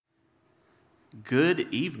Good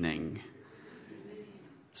evening.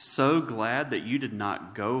 So glad that you did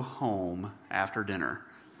not go home after dinner,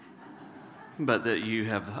 but that you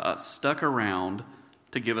have stuck around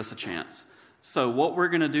to give us a chance. So what we're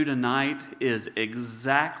going to do tonight is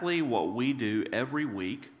exactly what we do every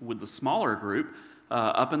week with the smaller group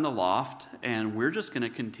up in the loft, and we're just going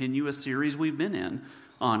to continue a series we've been in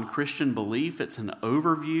on Christian belief. It's an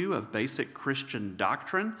overview of basic Christian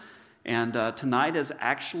doctrine, and tonight is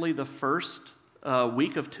actually the first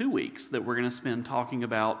week of 2 weeks that we're going to spend talking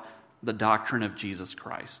about the doctrine of Jesus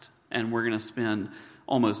Christ. And we're going to spend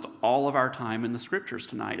almost all of our time in the scriptures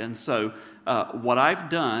tonight. And so what I've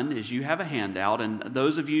done is you have a handout, and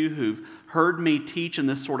those of you who've heard me teach in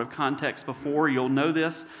this sort of context before, you'll know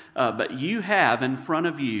this, but you have in front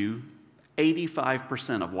of you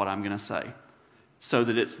 85% of what I'm going to say, so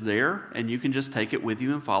that it's there and you can just take it with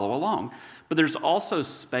you and follow along. But there's also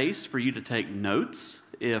space for you to take notes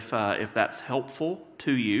if that's helpful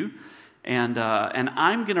to you. And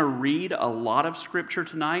I'm going to read a lot of scripture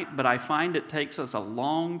tonight, but I find it takes us a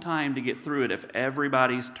long time to get through it if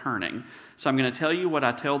everybody's turning. So I'm going to tell you what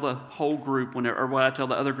I tell the whole group or what I tell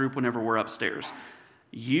the other group whenever we're upstairs.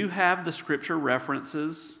 You have the scripture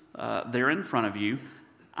references there in front of you.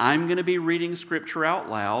 I'm going to be reading scripture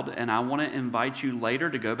out loud, and I want to invite you later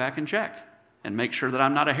to go back and check and make sure that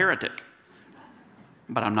I'm not a heretic.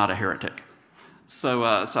 But I'm not a heretic. So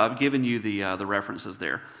I've given you the references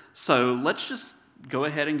there. So let's just go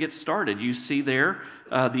ahead and get started. You see there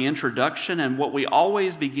the introduction, and what we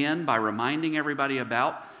always begin by reminding everybody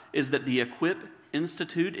about is that the Equip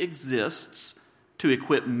Institute exists to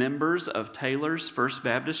equip members of Taylor's First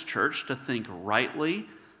Baptist Church to think rightly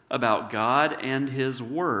about God and His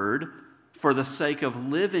Word for the sake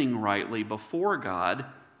of living rightly before God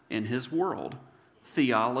in His world.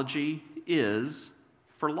 Theology is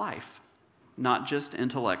for life, not just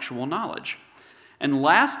intellectual knowledge. And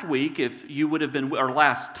last week, if you would have been, or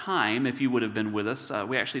last time, if you would have been with us,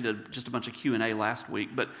 we actually did just a bunch of Q&A last week,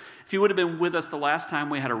 but if you would have been with us the last time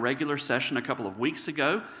we had a regular session a couple of weeks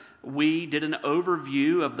ago, we did an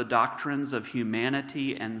overview of the doctrines of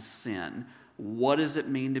humanity and sin. What does it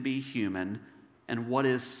mean to be human, and what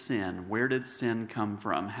is sin? Where did sin come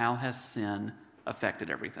from? How has sin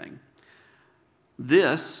affected everything?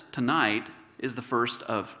 This, tonight, is the first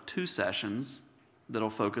of 2 sessions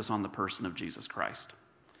that'll focus on the person of Jesus Christ.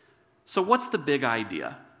 So what's the big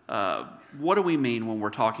idea? What do we mean when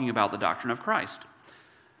we're talking about the doctrine of Christ?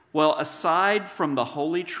 Well, aside from the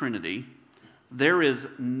Holy Trinity, there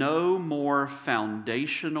is no more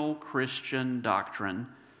foundational Christian doctrine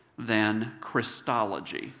than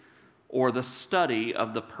Christology, or the study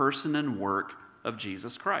of the person and work of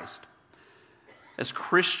Jesus Christ. As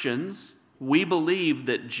Christians, we believe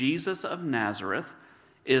that Jesus of Nazareth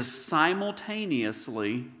is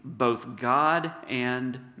simultaneously both God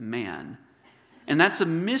and man. And that's a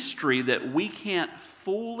mystery that we can't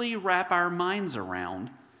fully wrap our minds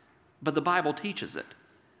around, but the Bible teaches it.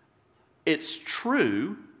 It's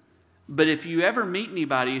true, but if you ever meet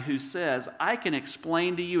anybody who says, I can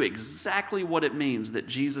explain to you exactly what it means that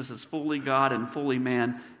Jesus is fully God and fully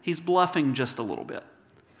man, he's bluffing just a little bit.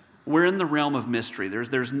 We're in the realm of mystery.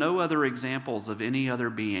 There's no other examples of any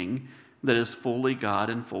other being that is fully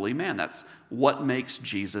God and fully man. That's what makes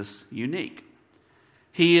Jesus unique.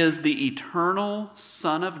 He is the eternal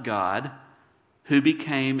Son of God who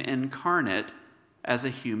became incarnate as a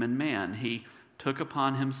human man. He took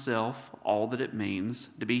upon himself all that it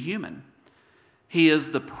means to be human. He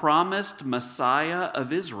is the promised Messiah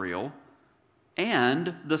of Israel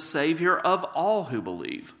and the Savior of all who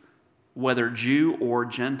believe, whether Jew or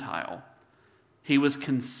Gentile. He was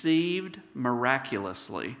conceived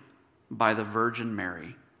miraculously by the Virgin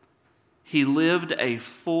Mary. He lived a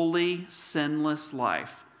fully sinless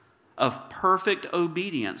life of perfect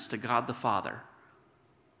obedience to God the Father.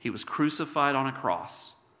 He was crucified on a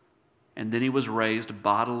cross, and then he was raised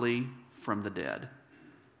bodily from the dead.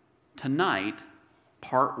 Tonight,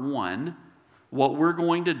 part 1, what we're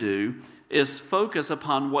going to do is focus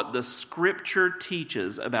upon what the Scripture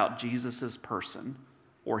teaches about Jesus' person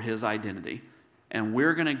or his identity. And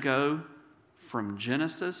we're going to go from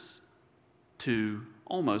Genesis to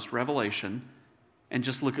almost Revelation and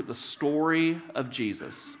just look at the story of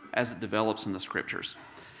Jesus as it develops in the Scriptures.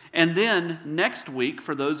 And then next week,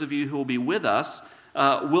 for those of you who will be with us,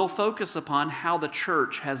 we'll focus upon how the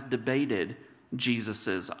church has debated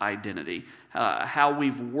Jesus' identity, how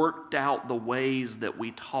we've worked out the ways that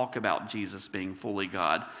we talk about Jesus being fully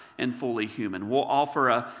God and fully human. We'll offer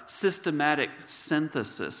a systematic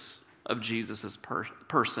synthesis of Jesus'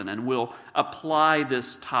 person, and we'll apply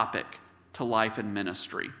this topic to life and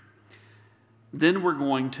ministry. Then we're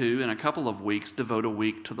going to, in a couple of weeks, devote a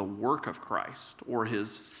week to the work of Christ, or his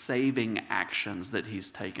saving actions that he's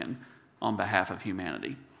taken on behalf of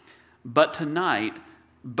humanity. But tonight,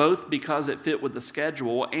 both because it fit with the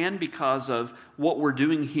schedule and because of what we're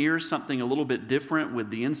doing here, something a little bit different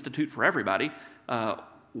with the Institute for Everybody,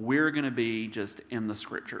 we're going to be just in the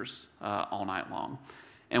Scriptures all night long.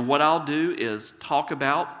 And what I'll do is talk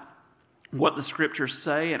about what the Scriptures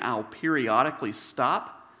say, and I'll periodically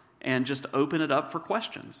stop and just open it up for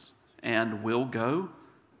questions. And we'll go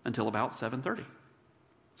until about 7:30.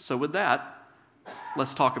 So with that,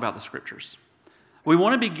 let's talk about the Scriptures. We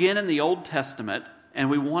want to begin in the Old Testament, and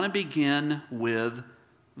we want to begin with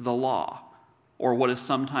the law, or what is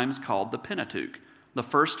sometimes called the Pentateuch, the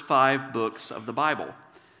first 5 books of the Bible.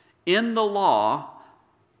 In the law,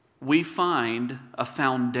 we find a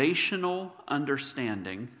foundational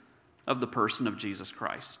understanding of the person of Jesus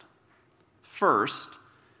Christ. First,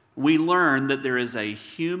 we learn that there is a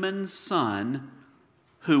human son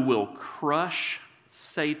who will crush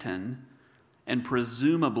Satan and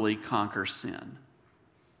presumably conquer sin.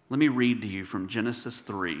 Let me read to you from Genesis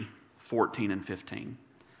 3:14 and 15.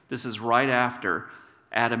 This is right after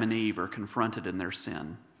Adam and Eve are confronted in their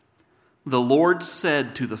sin. The Lord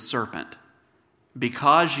said to the serpent,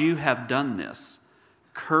 "Because you have done this,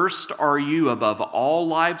 cursed are you above all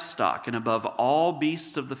livestock and above all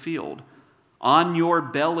beasts of the field. On your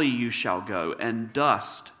belly you shall go, and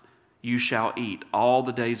dust you shall eat all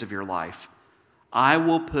the days of your life. I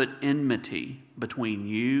will put enmity between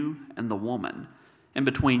you and the woman, and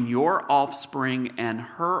between your offspring and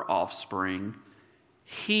her offspring.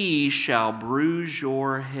 He shall bruise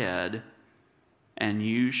your head, and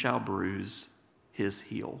you shall bruise his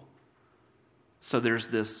heel." So there's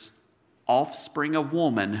this offspring of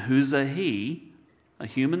woman who's a he, a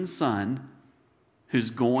human son, who's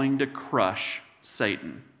going to crush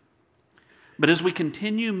Satan. But as we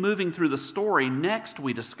continue moving through the story, next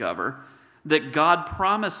we discover that God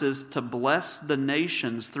promises to bless the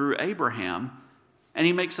nations through Abraham, and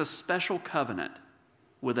he makes a special covenant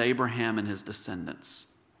with Abraham and his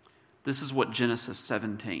descendants. This is what Genesis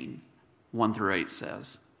 17:1-8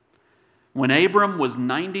 says. When Abram was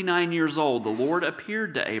 99 years old, the Lord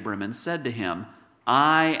appeared to Abram and said to him,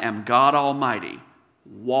 "I am God Almighty.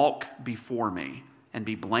 Walk before me and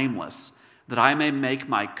be blameless, that I may make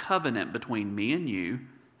my covenant between me and you,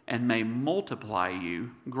 and may multiply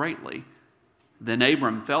you greatly." Then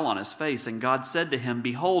Abram fell on his face, and God said to him,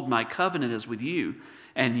 "Behold, my covenant is with you,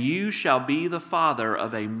 and you shall be the father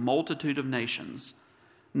of a multitude of nations.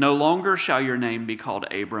 No longer shall your name be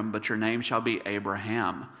called Abram, but your name shall be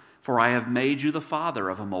Abraham, for I have made you the father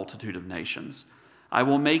of a multitude of nations. I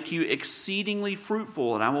will make you exceedingly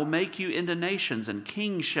fruitful, and I will make you into nations, and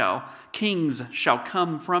kings shall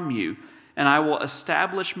come from you. And I will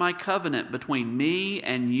establish my covenant between me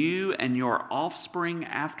and you and your offspring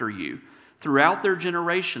after you, throughout their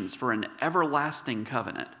generations, for an everlasting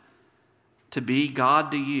covenant, to be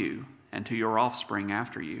God to you and to your offspring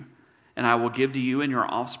after you. And I will give to you and your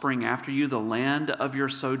offspring after you the land of your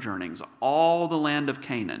sojournings, all the land of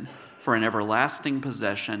Canaan, for an everlasting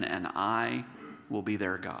possession, and I will be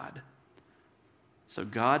their God." So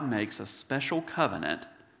God makes a special covenant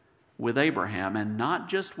with Abraham, and not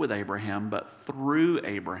just with Abraham, but through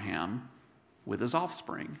Abraham with his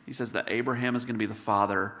offspring. He says that Abraham is going to be the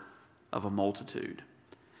father of a multitude.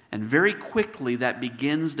 And very quickly that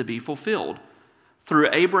begins to be fulfilled. Through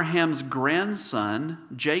Abraham's grandson,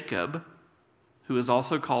 Jacob, who is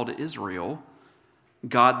also called Israel,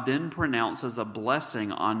 God then pronounces a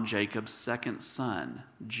blessing on Jacob's second son,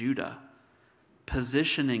 Judah,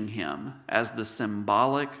 positioning him as the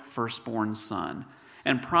symbolic firstborn son,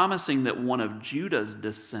 and promising that one of Judah's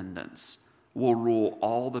descendants will rule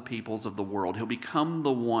all the peoples of the world. He'll become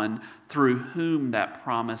the one through whom that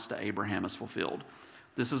promise to Abraham is fulfilled.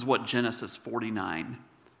 This is what Genesis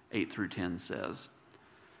 49:8-10 says.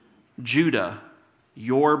 "Judah,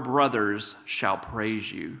 your brothers shall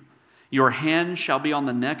praise you. Your hand shall be on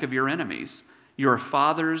the neck of your enemies. Your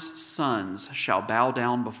father's sons shall bow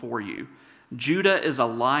down before you. Judah is a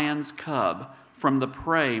lion's cub. From the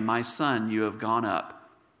prey, my son, you have gone up.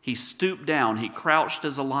 He stooped down, he crouched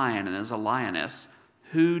as a lion and as a lioness.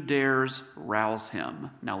 Who dares rouse him?"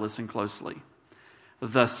 Now listen closely.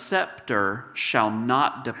 "The scepter shall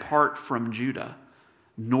not depart from Judah,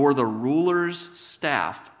 nor the ruler's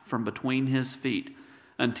staff from between his feet,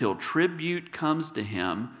 until tribute comes to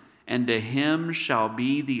him, and to him shall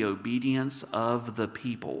be the obedience of the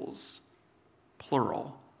peoples."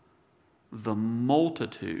 Plural. The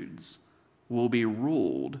multitudes will be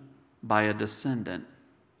ruled by a descendant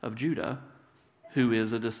of Judah, who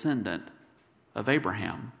is a descendant of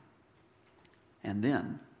Abraham. And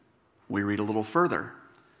then we read a little further.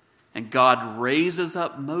 And God raises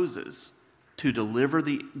up Moses to deliver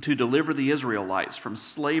the Israelites from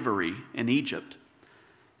slavery in Egypt.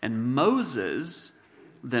 And Moses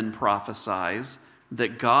then prophesies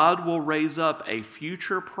that God will raise up a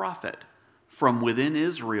future prophet from within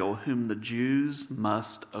Israel whom the Jews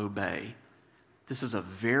must obey. This is a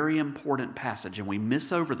very important passage, and we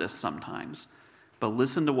miss over this sometimes. But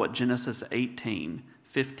listen to what Genesis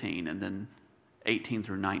 18:15 and then 18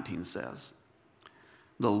 through 19 says.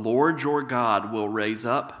 The Lord your God will raise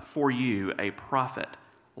up for you a prophet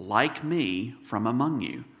like me from among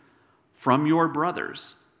you, from your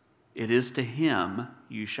brothers. It is to him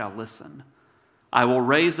you shall listen. I will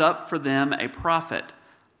raise up for them a prophet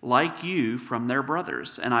like you from their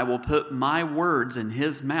brothers, and I will put my words in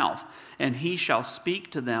his mouth, and he shall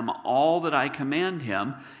speak to them all that I command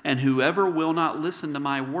him, and whoever will not listen to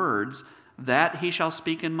my words, that he shall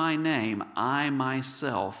speak in my name, I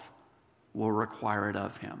myself will require it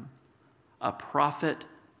of him. A prophet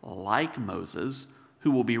like Moses,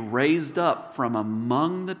 who will be raised up from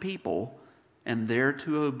among the people, and there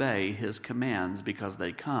to obey his commands because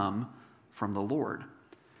they come from the Lord.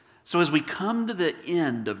 So as we come to the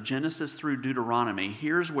end of Genesis through Deuteronomy,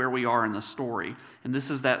 here's where we are in the story. And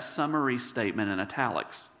this is that summary statement in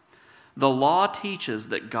italics. The law teaches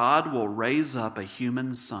that God will raise up a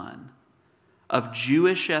human son of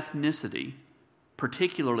Jewish ethnicity,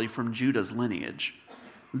 particularly from Judah's lineage.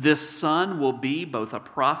 This son will be both a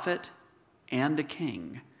prophet and a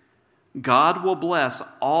king. God will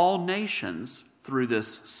bless all nations through this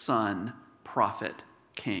son, prophet,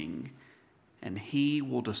 king, and he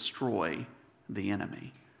will destroy the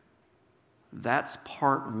enemy. That's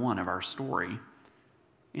part one of our story.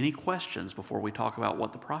 Any questions before we talk about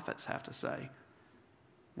what the prophets have to say?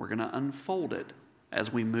 We're going to unfold it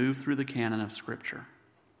as we move through the canon of Scripture.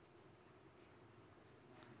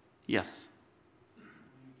 Yes?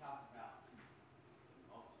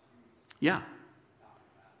 Yeah.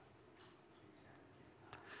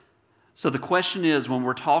 So the question is, when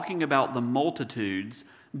we're talking about the multitudes,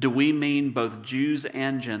 do we mean both Jews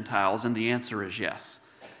and Gentiles? And the answer is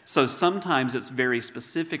yes. So sometimes it's very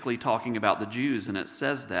specifically talking about the Jews, and it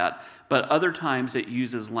says that, but other times it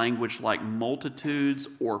uses language like multitudes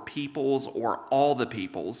or peoples or all the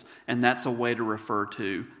peoples, and that's a way to refer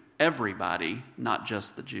to everybody, not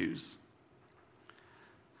just the Jews.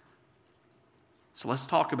 So let's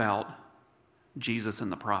talk about Jesus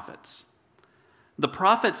and the prophets. The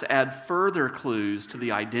prophets add further clues to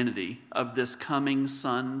the identity of this coming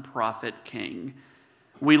son, prophet, king.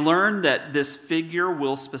 We learn that this figure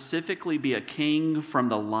will specifically be a king from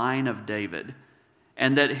the line of David,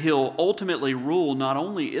 and that he'll ultimately rule not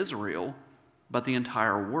only Israel, but the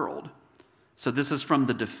entire world. So this is from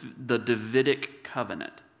the Davidic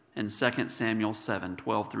covenant in 2 Samuel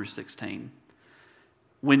 7:12 through 16.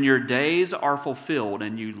 When your days are fulfilled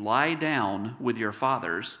and you lie down with your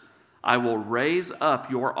fathers, I will raise up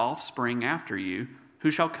your offspring after you, who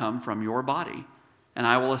shall come from your body, and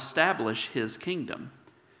I will establish his kingdom.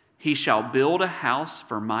 He shall build a house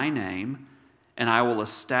for my name, and I will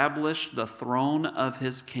establish the throne of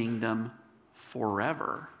his kingdom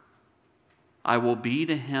forever. I will be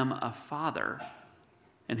to him a father,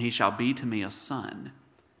 and he shall be to me a son.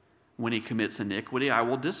 When he commits iniquity, I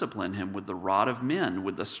will discipline him with the rod of men,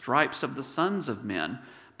 with the stripes of the sons of men.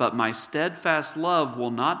 But my steadfast love will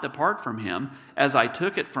not depart from him, as I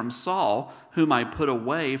took it from Saul, whom I put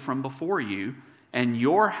away from before you. And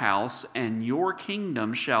your house and your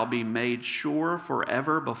kingdom shall be made sure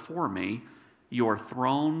forever before me. Your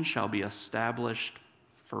throne shall be established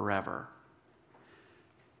forever.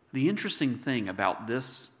 The interesting thing about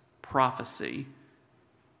this prophecy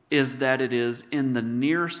is that it is in the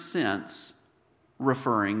near sense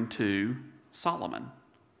referring to Solomon.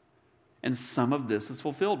 And some of this is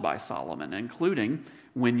fulfilled by Solomon, including,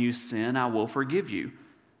 when you sin, I will forgive you.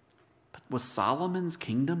 But was Solomon's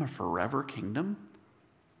kingdom a forever kingdom?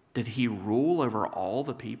 Did he rule over all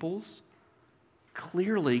the peoples?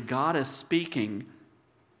 Clearly, God is speaking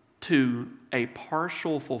to a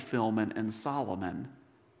partial fulfillment in Solomon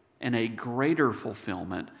and a greater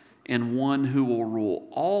fulfillment in one who will rule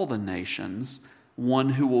all the nations, one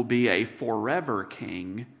who will be a forever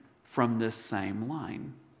king from this same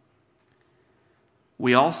line.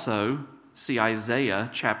 We also see Isaiah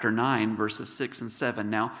chapter 9, verses 6 and 7.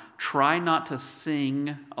 Now, try not to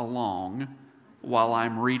sing along while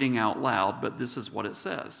I'm reading out loud, but this is what it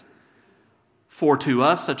says. For to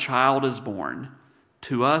us a child is born,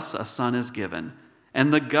 to us a son is given,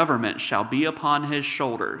 and the government shall be upon his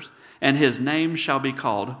shoulders, and his name shall be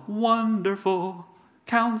called Wonderful,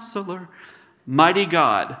 Counselor, Mighty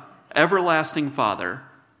God, everlasting Father,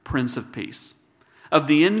 Prince of Peace. Of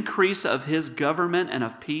the increase of his government and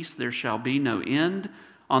of peace there shall be no end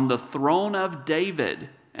on the throne of David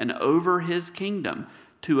and over his kingdom,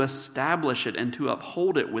 to establish it and to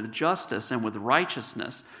uphold it with justice and with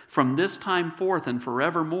righteousness from this time forth and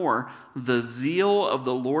forevermore. The zeal of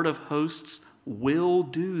the Lord of hosts will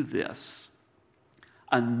do this.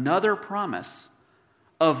 Another promise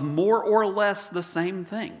of more or less the same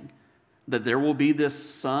thing, that there will be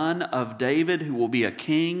this son of David who will be a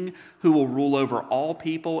king, who will rule over all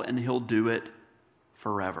people, and he'll do it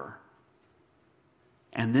forever.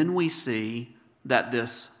 And then we see that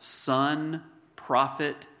this son,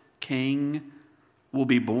 prophet, king will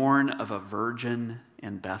be born of a virgin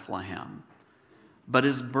in Bethlehem. But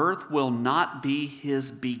his birth will not be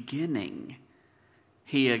his beginning.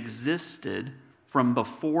 He existed from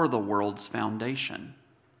before the world's foundation.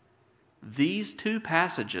 These two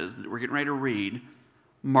passages that we're getting ready to read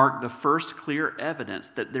mark the first clear evidence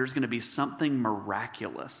that there's going to be something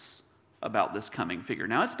miraculous about this coming figure.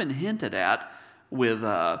 Now, it's been hinted at with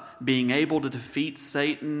being able to defeat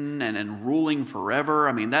Satan and ruling forever.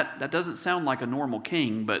 I mean, that doesn't sound like a normal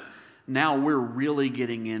king, but now we're really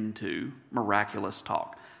getting into miraculous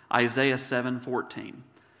talk. Isaiah 7:14.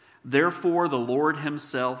 Therefore the Lord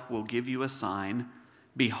himself will give you a sign.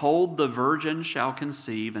 Behold, the virgin shall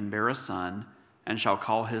conceive and bear a son, and shall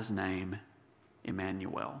call his name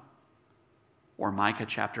Emmanuel. Or Micah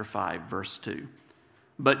chapter 5, verse 2.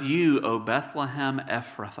 But you, O Bethlehem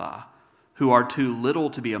Ephrathah, who are too little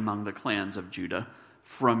to be among the clans of Judah,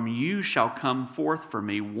 from you shall come forth for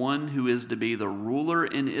me one who is to be the ruler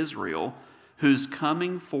in Israel, whose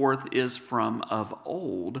coming forth is from of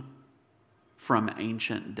old, from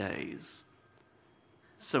ancient days.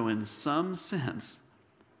 So in some sense,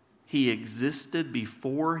 he existed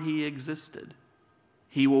before he existed.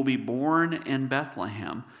 He will be born in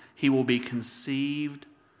Bethlehem. He will be conceived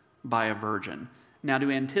by a virgin. Now, to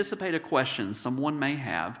anticipate a question someone may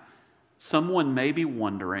have, someone may be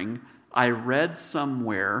wondering, I read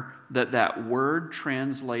somewhere that word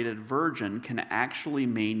translated virgin can actually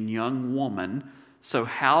mean young woman. So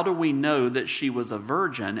how do we know that she was a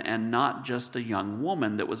virgin and not just a young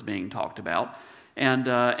woman that was being talked about? And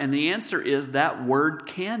the answer is that word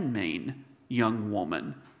can mean young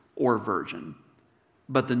woman or virgin.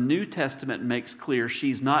 But the New Testament makes clear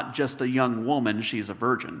she's not just a young woman, she's a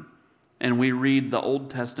virgin. And we read the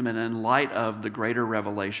Old Testament in light of the greater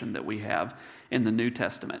revelation that we have in the New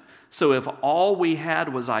Testament. So if all we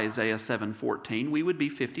had was Isaiah 7:14, we would be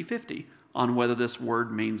 50-50 on whether this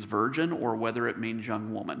word means virgin or whether it means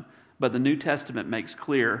young woman. But the New Testament makes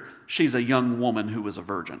clear she's a young woman who was a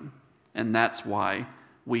virgin. And that's why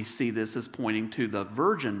we see this as pointing to the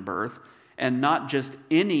virgin birth and not just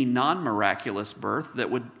any non-miraculous birth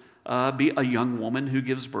that would be a young woman who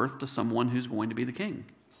gives birth to someone who's going to be the king.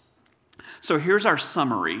 So here's our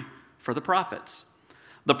summary for the prophets.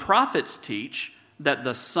 The prophets teach that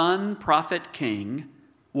the son, prophet, king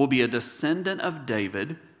will be a descendant of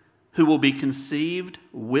David who will be conceived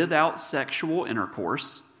without sexual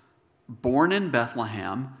intercourse, born in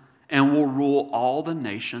Bethlehem, and will rule all the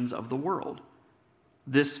nations of the world.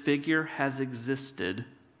 This figure has existed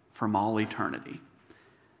from all eternity.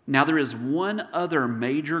 Now, there is one other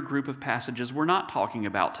major group of passages we're not talking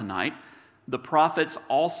about tonight. The prophets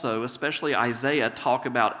also, especially Isaiah, talk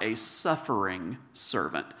about a suffering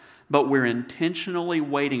servant. But we're intentionally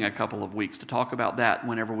waiting a couple of weeks to talk about that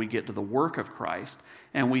whenever we get to the work of Christ.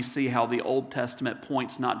 And we see how the Old Testament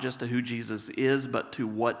points not just to who Jesus is, but to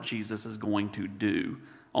what Jesus is going to do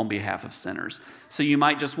on behalf of sinners. So you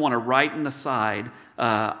might just want to write in the side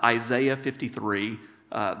Isaiah 53.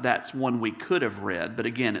 That's one we could have read. But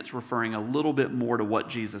again, it's referring a little bit more to what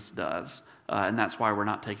Jesus does. And that's why we're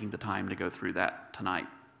not taking the time to go through that tonight.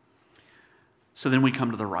 So then we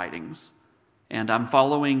come to the writings. And I'm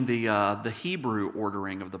following the Hebrew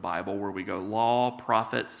ordering of the Bible, where we go law,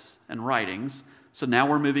 prophets, and writings. So now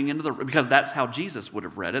we're moving into because that's how Jesus would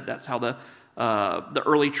have read it. That's how the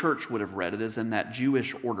early church would have read it, is in that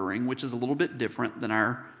Jewish ordering, which is a little bit different than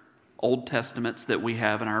our Old Testaments that we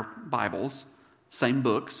have in our Bibles. Same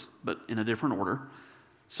books, but in a different order.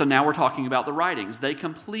 So now we're talking about the writings. They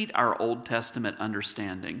complete our Old Testament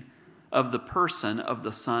understanding of the person of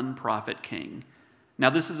the son, prophet, king. Now,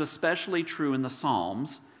 this is especially true in the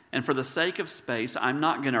Psalms, and for the sake of space, I'm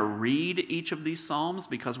not going to read each of these Psalms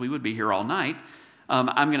because we would be here all night.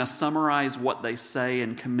 I'm going to summarize what they say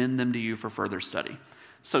and commend them to you for further study.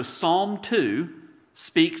 So Psalm 2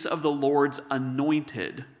 speaks of the Lord's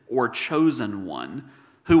anointed or chosen one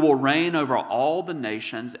who will reign over all the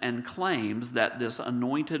nations, and claims that this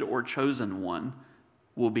anointed or chosen one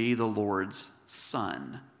will be the Lord's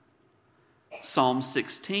son. Psalm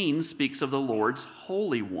 16 speaks of the Lord's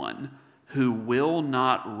Holy One, who will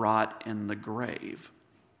not rot in the grave.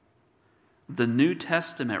 The New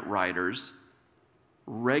Testament writers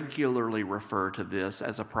regularly refer to this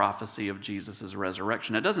as a prophecy of Jesus'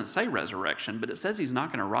 resurrection. It doesn't say resurrection, but it says he's not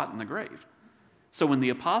going to rot in the grave. So when the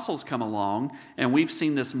apostles come along, and we've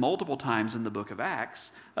seen this multiple times in the book of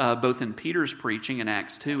Acts, both in Peter's preaching in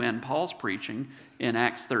Acts 2 and Paul's preaching in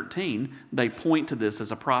Acts 13, they point to this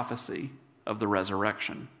as a prophecy of the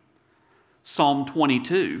resurrection. Psalm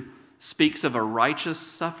 22 speaks of a righteous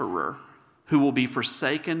sufferer who will be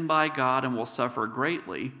forsaken by God and will suffer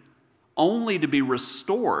greatly, only to be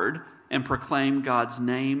restored and proclaim God's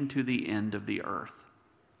name to the end of the earth.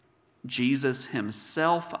 Jesus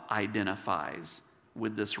himself identifies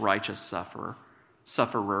with this righteous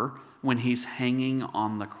sufferer when he's hanging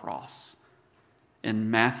on the cross. In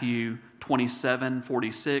Matthew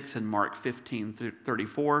 27:46 and Mark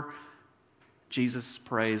 15:34, Jesus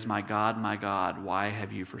prays, my God, why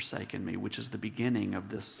have you forsaken me?" which is the beginning of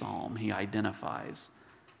this psalm. He identifies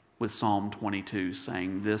with Psalm 22,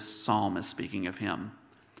 saying this psalm is speaking of him.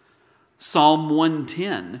 Psalm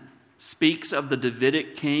 110 speaks of the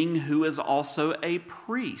Davidic king who is also a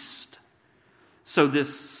priest. So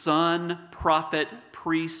this son, prophet,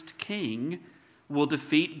 priest, king will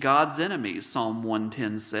defeat God's enemies, Psalm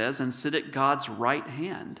 110 says, and sit at God's right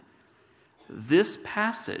hand. This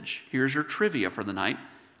passage, here's your trivia for the night,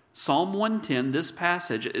 Psalm 110, this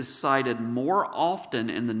passage is cited more often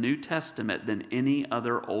in the New Testament than any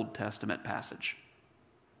other Old Testament passage.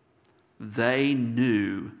 They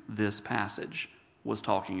knew this passage was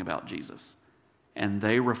talking about Jesus, and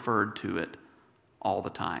they referred to it all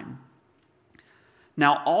the time.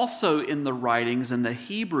 Now, also in the writings in the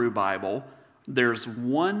Hebrew Bible, there's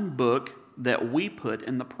one book that we put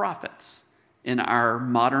in the prophets in our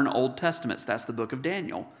modern Old Testaments. That's the book of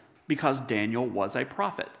Daniel, because Daniel was a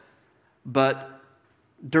prophet. But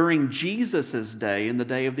during Jesus' day, in the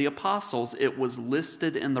day of the apostles, it was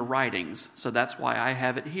listed in the writings. So that's why I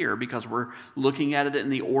have it here, because we're looking at it in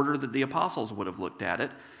the order that the apostles would have looked at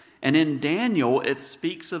it. And in Daniel, it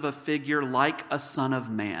speaks of a figure like a son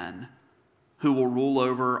of man who will rule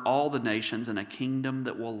over all the nations in a kingdom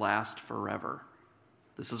that will last forever.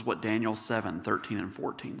 This is what Daniel 7:13 and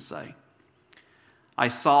 14 say. I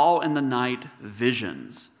saw in the night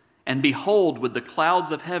visions, and behold, with the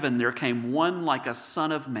clouds of heaven there came one like a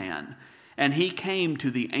son of man, and he came to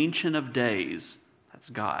the Ancient of Days, that's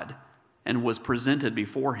God, and was presented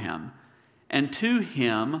before him. And to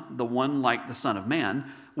him, the one like the Son of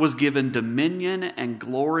Man, was given dominion and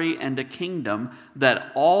glory and a kingdom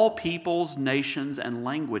that all peoples, nations, and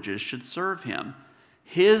languages should serve him.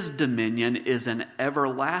 His dominion is an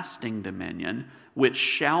everlasting dominion which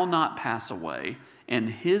shall not pass away, and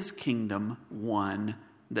his kingdom one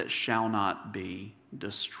that shall not be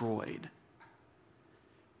destroyed.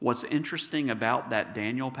 What's interesting about that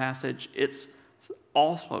Daniel passage, it's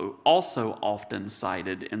also often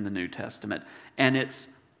cited in the New Testament, and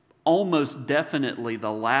it's almost definitely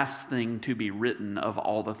the last thing to be written of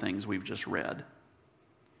all the things we've just read.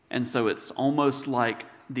 And so it's almost like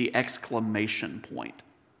the exclamation point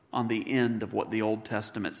on the end of what the Old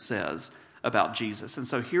Testament says about Jesus. And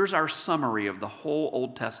so here's our summary of the whole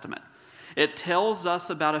Old Testament. It tells us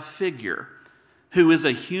about a figure who is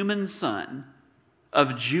a human son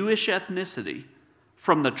of Jewish ethnicity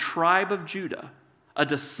from the tribe of Judah, a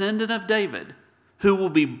descendant of David, who will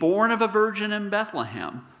be born of a virgin in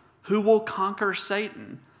Bethlehem, who will conquer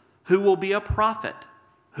Satan, who will be a prophet,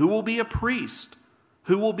 who will be a priest,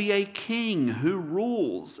 who will be a king who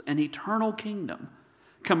rules an eternal kingdom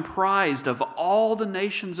comprised of all the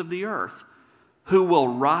nations of the earth, who will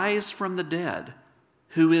rise from the dead,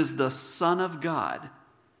 who is the Son of God,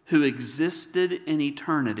 who existed in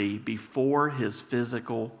eternity before his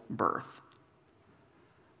physical birth.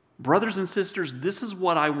 Brothers and sisters, this is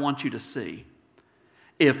what I want you to see.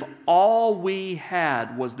 If all we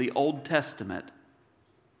had was the Old Testament,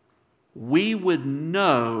 we would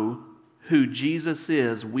know who Jesus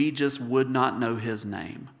is. We just would not know his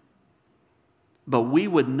name. But we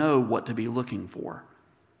would know what to be looking for.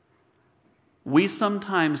 We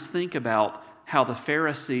sometimes think about how the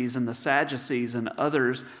Pharisees and the Sadducees and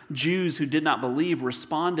others, Jews who did not believe,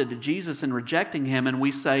 responded to Jesus in rejecting him. And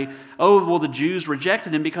we say, oh, well, the Jews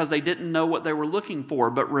rejected him because they didn't know what they were looking for.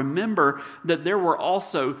 But remember that there were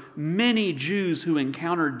also many Jews who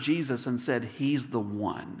encountered Jesus and said, he's the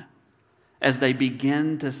one, as they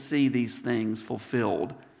begin to see these things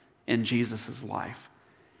fulfilled in Jesus' life.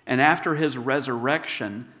 And after his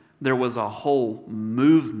resurrection, there was a whole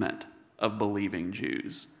movement of believing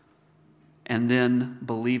Jews. And then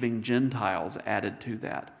believing Gentiles added to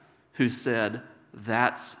that, who said,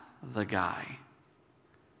 "That's the guy."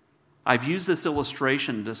 I've used this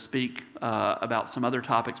illustration to speak about some other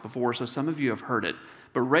topics before, so some of you have heard it.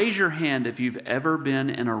 But raise your hand if you've ever been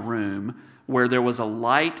in a room where there was a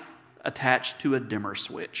light attached to a dimmer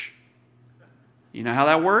switch. You know how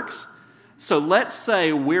that works? So let's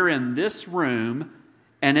say we're in this room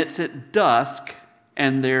and it's at dusk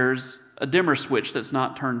and there's a dimmer switch that's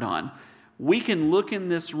not turned on. We can look in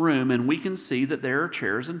this room and we can see that there are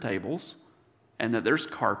chairs and tables and that there's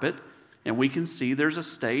carpet, and we can see there's a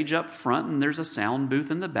stage up front and there's a sound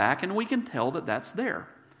booth in the back, and we can tell that that's there.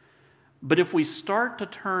 But if we start to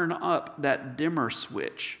turn up that dimmer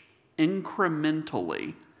switch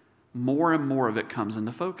incrementally, more and more of it comes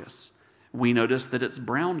into focus. We notice that it's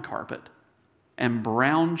brown carpet and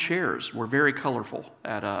brown chairs. We're very colorful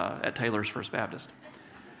at Taylor's First Baptist.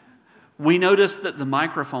 We notice that the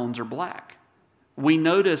microphones are black. We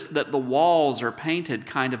notice that the walls are painted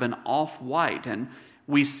kind of an off-white, and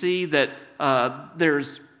we see that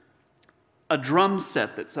there's a drum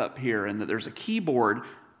set that's up here and that there's a keyboard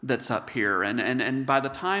that's up here. And by the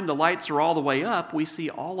time the lights are all the way up, we see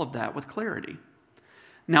all of that with clarity.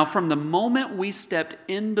 Now, from the moment we stepped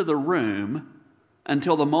into the room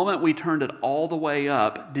until the moment we turned it all the way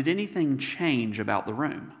up, did anything change about the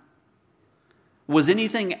room? Was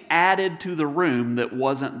anything added to the room that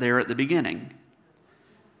wasn't there at the beginning?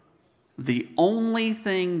 The only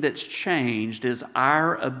thing that's changed is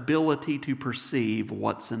our ability to perceive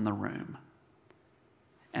what's in the room.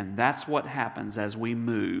 And that's what happens as we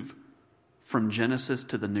move from Genesis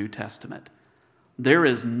to the New Testament. There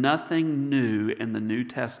is nothing new in the New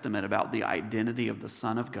Testament about the identity of the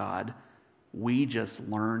Son of God. We just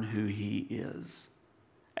learn who He is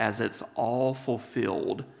as it's all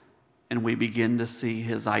fulfilled and we begin to see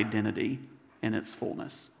His identity in its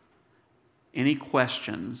fullness. Any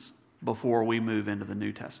questions before we move into the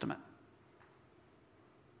New Testament?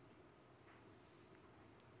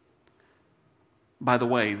 By the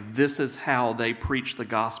way, this is how they preached the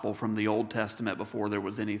gospel from the Old Testament before there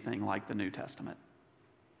was anything like the New Testament.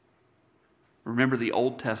 Remember, the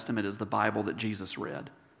Old Testament is the Bible that Jesus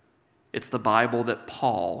read. It's the Bible that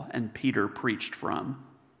Paul and Peter preached from.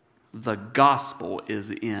 The gospel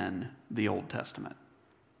is in the Old Testament.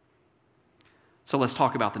 So let's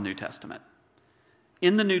talk about the New Testament.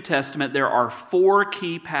 In the New Testament, there are 4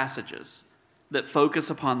 key passages that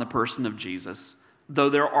focus upon the person of Jesus, though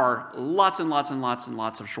there are lots and lots and lots and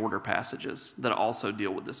lots of shorter passages that also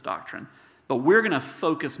deal with this doctrine. But we're going to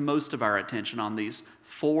focus most of our attention on these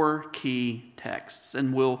 4 key texts,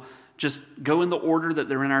 and we'll just go in the order that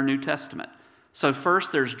they're in our New Testament. So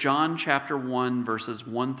first, there's John chapter 1, verses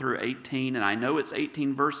 1 through 18, and I know it's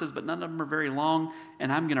 18 verses, but none of them are very long,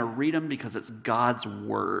 and I'm going to read them because it's God's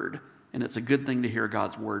Word. And it's a good thing to hear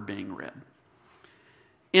God's Word being read.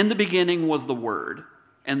 In the beginning was the Word,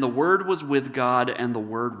 and the Word was with God, and the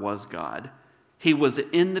Word was God. He was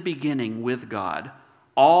in the beginning with God.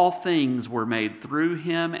 All things were made through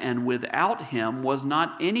Him, and without Him was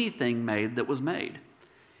not anything made that was made.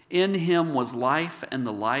 In Him was life, and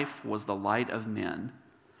the life was the light of men.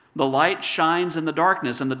 The light shines in the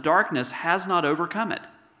darkness, and the darkness has not overcome it.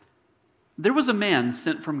 There was a man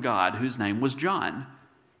sent from God whose name was John.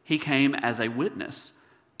 He came as a witness,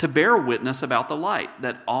 to bear witness about the light,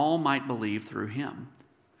 that all might believe through him.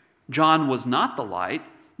 John was not the light,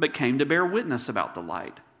 but came to bear witness about the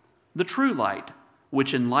light, the true light,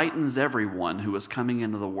 which enlightens everyone who is coming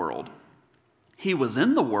into the world. He was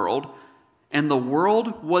in the world, and the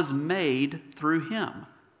world was made through him,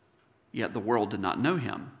 yet the world did not know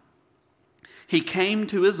him. He came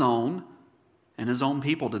to his own, and his own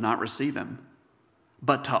people did not receive him.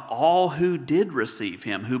 But to all who did receive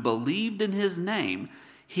him, who believed in his name,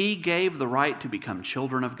 he gave the right to become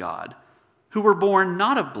children of God, who were born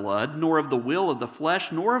not of blood, nor of the will of the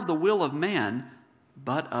flesh, nor of the will of man,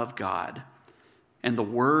 but of God. And the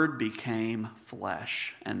Word became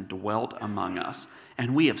flesh and dwelt among us.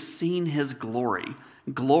 And we have seen his glory,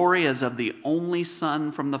 glory as of the only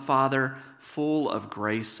Son from the Father, full of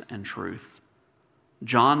grace and truth.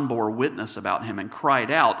 John bore witness about him and cried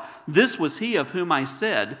out, "This was he of whom I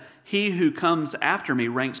said, 'He who comes after me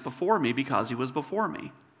ranks before me because he was before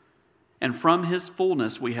me.' And from his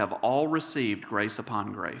fullness we have all received grace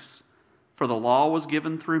upon grace. For the law was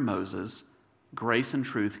given through Moses, grace and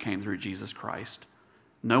truth came through Jesus Christ.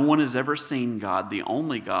 No one has ever seen God, the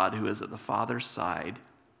only God who is at the Father's side.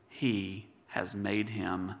 He has made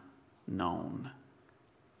him known."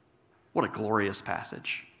 What a glorious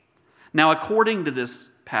passage. Now, according to this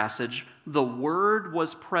passage, the Word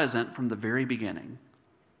was present from the very beginning,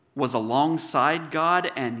 was alongside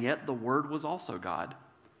God, and yet the Word was also God.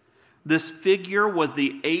 This figure was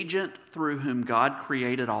the agent through whom God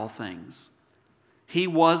created all things. He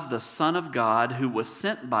was the Son of God who was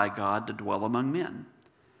sent by God to dwell among men.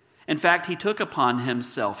 In fact, he took upon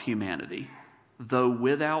himself humanity, though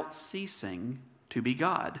without ceasing to be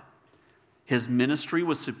God. His ministry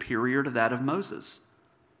was superior to that of Moses.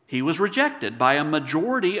 He was rejected by a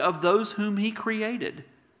majority of those whom he created,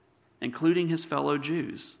 including his fellow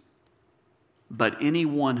Jews. But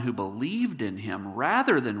anyone who believed in him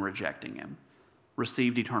rather than rejecting him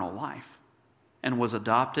received eternal life and was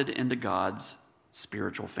adopted into God's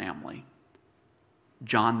spiritual family.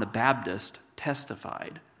 John the Baptist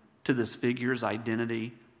testified to this figure's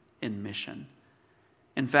identity and mission.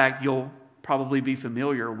 In fact, you'll probably be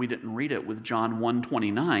familiar, we didn't read it, with John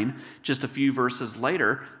 1:29, just a few verses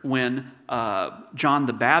later, when John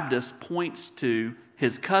the Baptist points to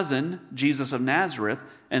his cousin, Jesus of Nazareth,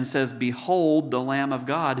 and says, "Behold the Lamb of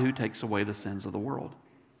God who takes away the sins of the world."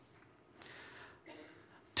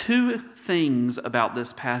 Two things about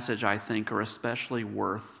this passage I think are especially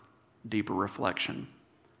worth deeper reflection.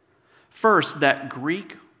 First, that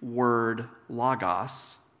Greek word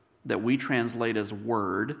logos, that we translate as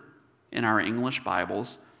word in our English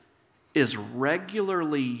Bibles, is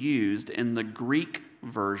regularly used in the Greek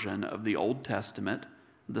version of the Old Testament,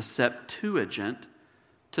 the Septuagint,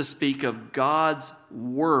 to speak of God's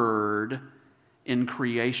word in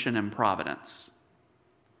creation and providence.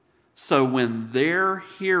 So when they're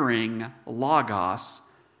hearing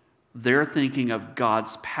logos, they're thinking of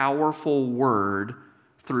God's powerful word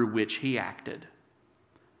through which he acted.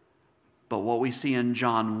 But what we see in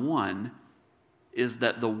John 1 is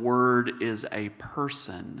that the word is a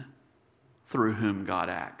person through whom God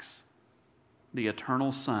acts. The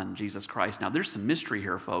eternal Son, Jesus Christ. Now there's some mystery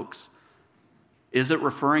here, folks. Is it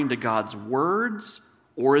referring to God's words,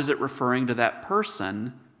 or is it referring to that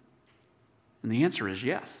person? And the answer is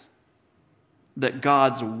yes. That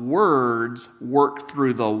God's words work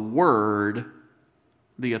through the Word,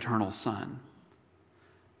 the eternal Son.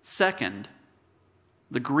 Second,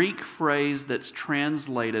 the Greek phrase that's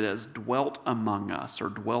translated as dwelt among us or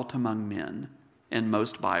dwelt among men in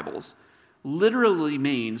most Bibles literally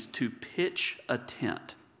means to pitch a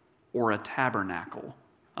tent or a tabernacle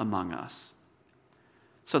among us.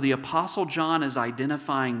 So the Apostle John is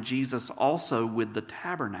identifying Jesus also with the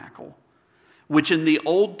tabernacle, which in the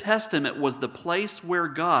Old Testament was the place where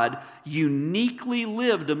God uniquely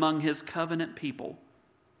lived among his covenant people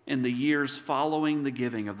in the years following the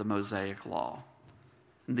giving of the Mosaic Law.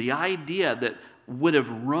 The idea that would have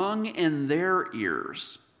rung in their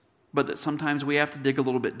ears, but that sometimes we have to dig a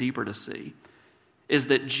little bit deeper to see, is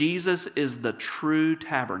that Jesus is the true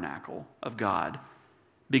tabernacle of God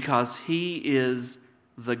because he is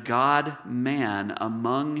the God-man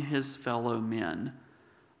among his fellow men,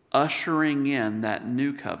 ushering in that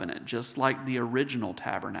new covenant, just like the original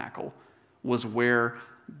tabernacle was where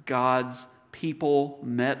God's people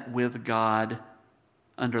met with God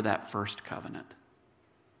under that first covenant.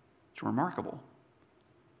 It's remarkable.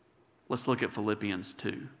 Let's look at Philippians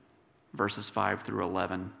 2, verses 5 through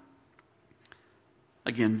 11.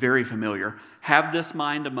 Again, very familiar. Have this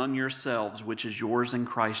mind among yourselves, which is yours in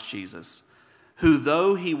Christ Jesus, who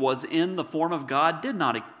though he was in the form of God, did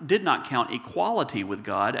not count equality with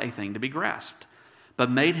God a thing to be grasped, but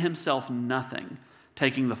made himself nothing,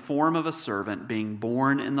 taking the form of a servant, being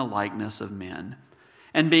born in the likeness of men.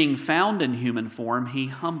 And being found in human form, he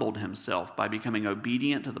humbled himself by becoming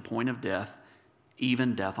obedient to the point of death,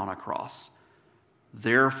 even death on a cross.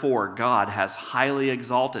 Therefore, God has highly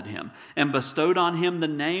exalted him and bestowed on him the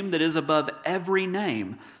name that is above every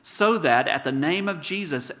name, so that at the name of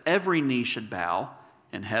Jesus every knee should bow,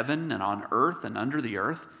 in heaven and on earth and under the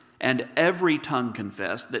earth, and every tongue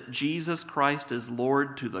confess that Jesus Christ is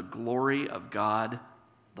Lord, to the glory of God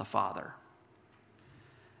the Father.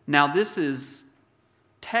 Now, this is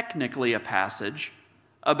technically a passage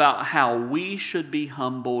about how we should be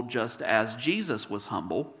humble just as Jesus was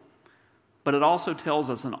humble, but it also tells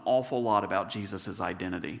us an awful lot about Jesus'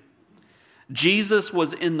 identity. Jesus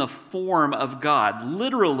was in the form of God,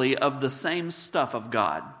 literally of the same stuff of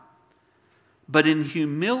God. But in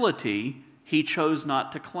humility, he chose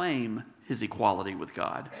not to claim his equality with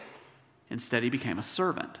God. Instead, he became a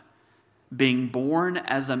servant, being born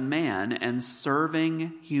as a man and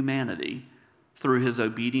serving humanity through his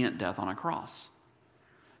obedient death on a cross.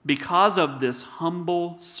 Because of this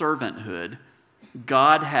humble servanthood,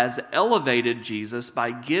 God has elevated Jesus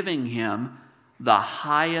by giving him the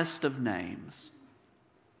highest of names.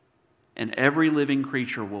 And every living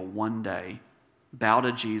creature will one day bow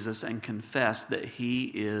to Jesus and confess that he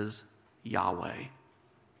is Yahweh,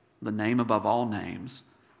 the name above all names,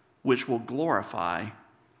 which will glorify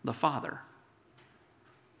the Father.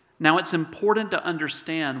 Now, it's important to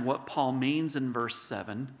understand what Paul means in verse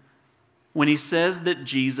 7 when he says that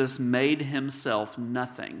Jesus made himself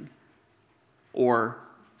nothing, or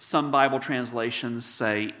some Bible translations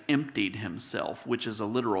say emptied himself, which is a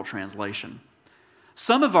literal translation.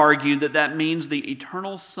 Some have argued that that means the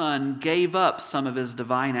eternal Son gave up some of his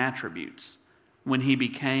divine attributes when he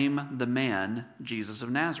became the man, Jesus of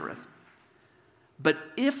Nazareth. But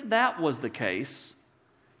if that was the case,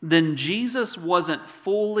 then Jesus wasn't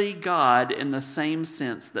fully God in the same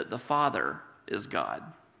sense that the Father is God.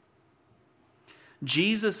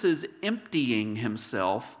 Jesus' emptying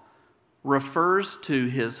himself refers to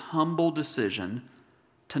his humble decision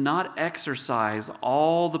to not exercise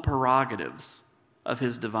all the prerogatives of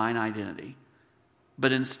his divine identity,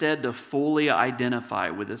 but instead to fully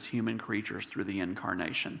identify with his human creatures through the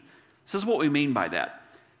incarnation. This is what we mean by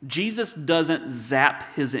that. Jesus doesn't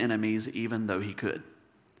zap his enemies even though he could.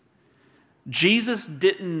 Jesus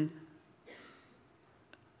didn't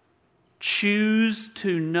choose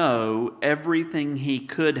to know everything he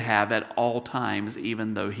could have at all times,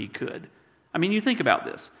 even though he could. I mean, you think about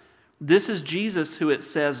this. This is Jesus who, it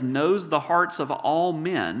says, knows the hearts of all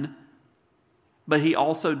men, but he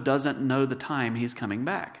also doesn't know the time he's coming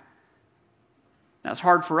back. Now, it's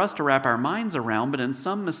hard for us to wrap our minds around, but in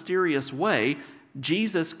some mysterious way,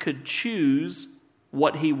 Jesus could choose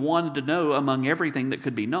what he wanted to know among everything that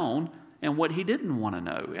could be known and what he didn't want to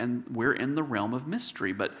know. And we're in the realm of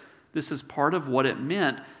mystery, but this is part of what it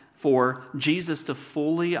meant for Jesus to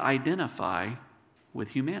fully identify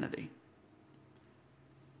with humanity.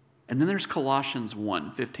 And then there's Colossians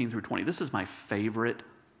 1, 15 through 20. This is my favorite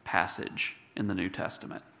passage in the New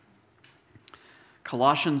Testament.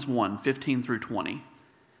 Colossians 1, 15 through 20.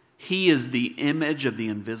 He is the image of the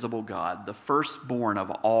invisible God, the firstborn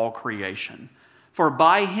of all creation. For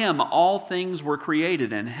by him all things were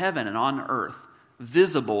created in heaven and on earth,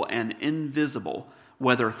 visible and invisible,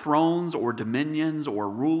 whether thrones or dominions or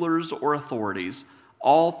rulers or authorities,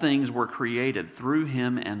 all things were created through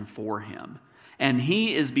him and for him. And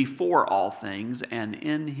he is before all things, and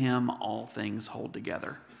in him all things hold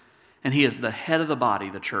together. And he is the head of the body,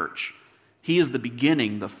 the church. He is the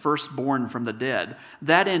beginning, the firstborn from the dead,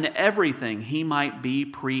 that in everything he might be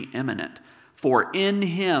preeminent. For in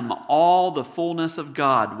him all the fullness of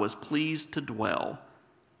God was pleased to dwell,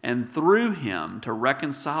 and through him to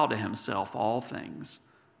reconcile to himself all things,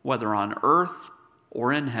 whether on earth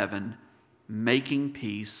or in heaven, making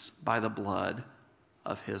peace by the blood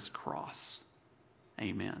of his cross.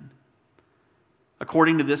 Amen.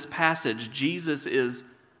 According to this passage, Jesus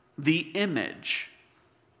is the image,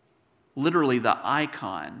 literally the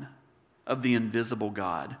icon of the invisible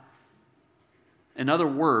God. In other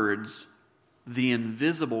words, the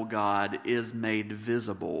invisible God is made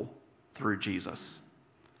visible through Jesus.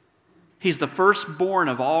 He's the firstborn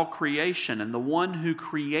of all creation and the one who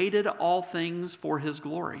created all things for his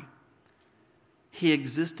glory. He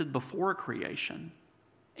existed before creation,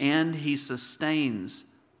 and he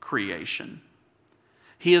sustains creation.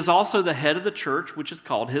 He is also the head of the church, which is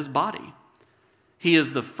called his body. He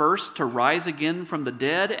is the first to rise again from the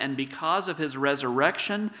dead, and because of his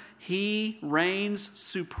resurrection, he reigns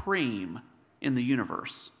supreme in the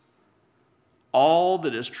universe. All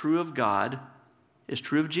that is true of God is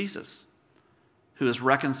true of Jesus, who is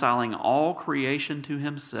reconciling all creation to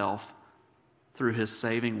himself through his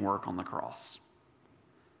saving work on the cross.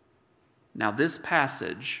 Now, this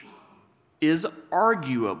passage is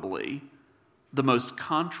arguably the most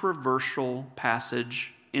controversial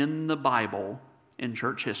passage in the Bible in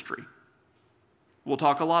church history. We'll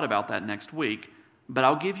talk a lot about that next week, but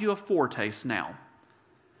I'll give you a foretaste now.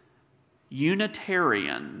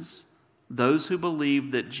 Unitarians, those who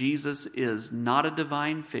believe that Jesus is not a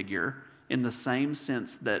divine figure in the same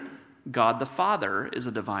sense that God the Father is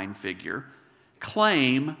a divine figure,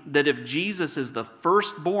 claim that if Jesus is the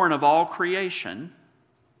firstborn of all creation,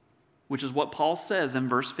 which is what Paul says in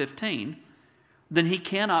verse 15, then he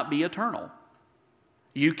cannot be eternal.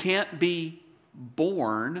 You can't be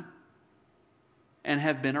born and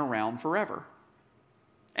have been around forever.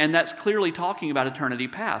 And that's clearly talking about eternity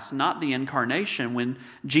past, not the incarnation. When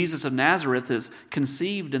Jesus of Nazareth is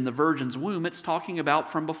conceived in the virgin's womb, it's talking about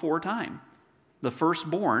from before time, the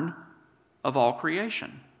firstborn of all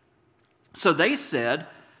creation. So they said,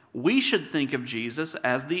 we should think of Jesus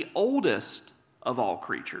as the oldest of all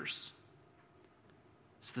creatures.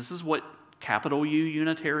 So this is what capital U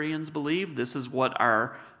Unitarians believe. This is what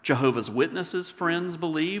our Jehovah's Witnesses friends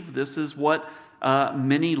believe. This is what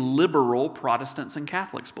many liberal Protestants and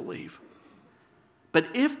Catholics believe. But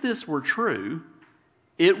if this were true,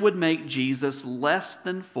 it would make Jesus less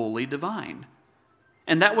than fully divine.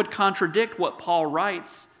 And that would contradict what Paul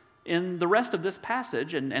writes in the rest of this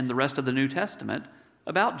passage and the rest of the New Testament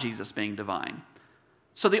about Jesus being divine.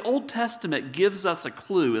 So the Old Testament gives us a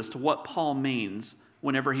clue as to what Paul means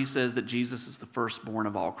whenever he says that Jesus is the firstborn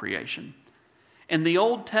of all creation. In the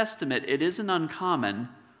Old Testament, it isn't uncommon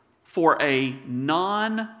for a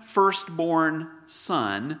non-firstborn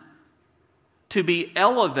son to be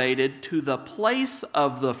elevated to the place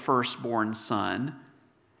of the firstborn son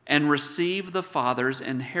and receive the father's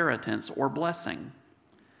inheritance or blessing.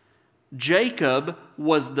 Jacob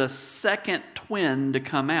was the second twin to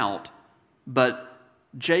come out, but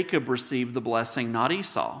Jacob received the blessing, not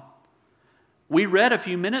Esau. We read a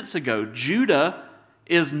few minutes ago, Judah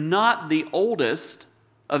is not the oldest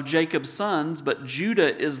of Jacob's sons, but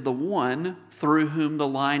Judah is the one through whom the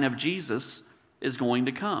line of Jesus is going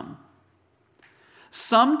to come.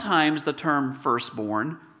 Sometimes the term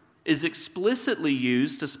firstborn is explicitly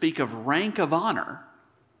used to speak of rank of honor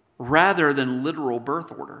rather than literal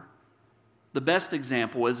birth order. The best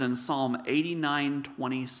example is in Psalm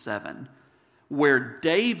 89:27, where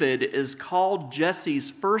David is called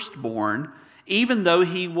Jesse's firstborn, even though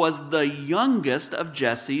he was the youngest of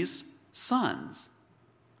Jesse's sons.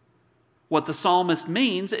 What the psalmist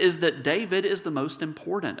means is that David is the most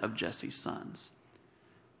important of Jesse's sons.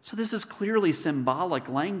 So this is clearly symbolic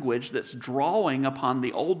language that's drawing upon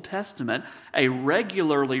the Old Testament, a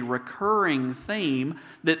regularly recurring theme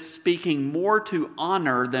that's speaking more to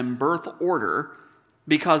honor than birth order,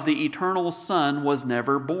 because the eternal Son was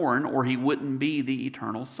never born, or he wouldn't be the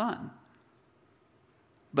eternal Son.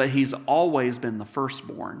 But he's always been the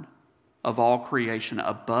firstborn of all creation,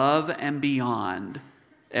 above and beyond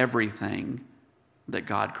everything that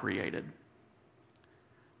God created.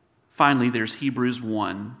 Finally, there's Hebrews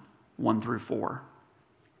 1:1-4.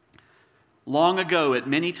 Long ago, at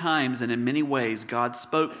many times and in many ways, God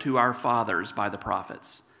spoke to our fathers by the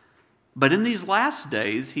prophets. But in these last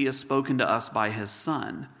days, he has spoken to us by his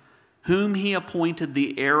Son, whom he appointed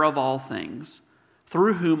the heir of all things,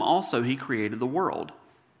 through whom also he created the world.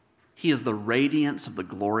 He is the radiance of the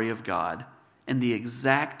glory of God and the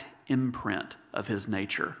exact imprint of his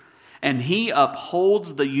nature. And he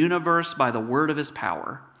upholds the universe by the word of his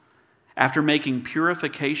power. After making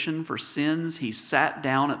purification for sins, he sat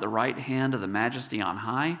down at the right hand of the Majesty on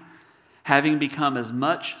high, having become as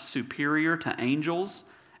much superior to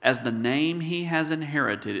angels as the name he has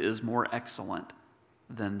inherited is more excellent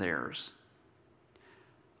than theirs.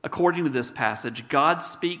 According to this passage, God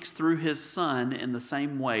speaks through his Son in the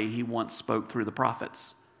same way he once spoke through the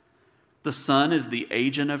prophets. The Son is the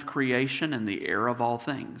agent of creation and the heir of all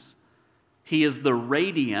things. He is the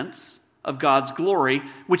radiance of God's glory,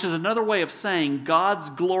 which is another way of saying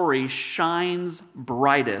God's glory shines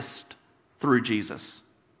brightest through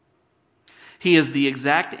Jesus. He is the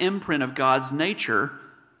exact imprint of God's nature,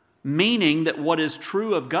 meaning that what is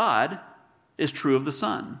true of God is true of the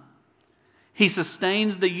Son. He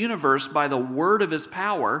sustains the universe by the word of his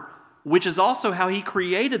power, which is also how he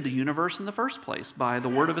created the universe in the first place, by the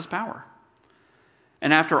word of his power.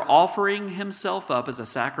 And after offering himself up as a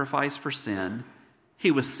sacrifice for sin, he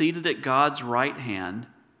was seated at God's right hand,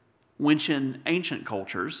 which in ancient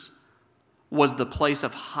cultures was the place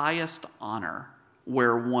of highest honor,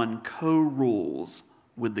 where one co-rules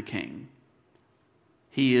with the king.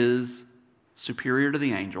 He is superior to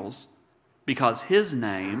the angels because his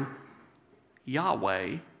name,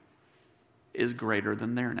 Yahweh, is greater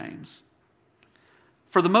than their names.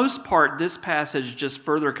 For the most part, this passage just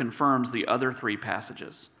further confirms the other three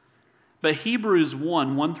passages. But Hebrews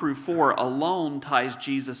 1:1-4 alone ties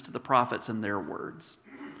Jesus to the prophets in their words.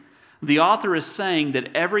 The author is saying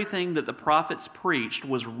that everything that the prophets preached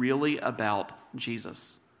was really about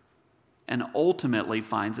Jesus, and ultimately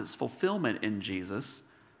finds its fulfillment in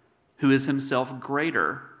Jesus, who is himself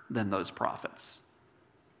greater than those prophets.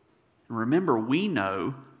 And remember, we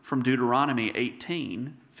know from Deuteronomy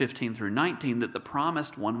 18:15-19 that the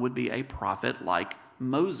promised one would be a prophet like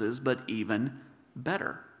Moses, but even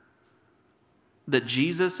better. That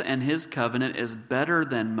Jesus and his covenant is better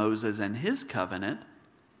than Moses and his covenant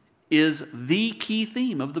is the key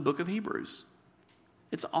theme of the book of Hebrews.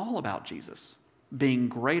 It's all about Jesus being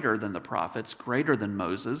greater than the prophets, greater than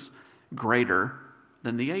Moses, greater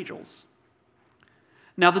than the angels.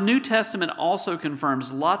 Now, the New Testament also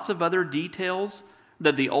confirms lots of other details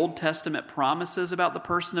that the Old Testament promises about the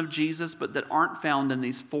person of Jesus, but that aren't found in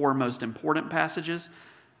these four most important passages.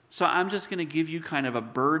 So I'm just going to give you kind of a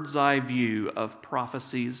bird's eye view of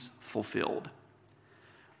prophecies fulfilled.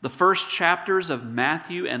 The first chapters of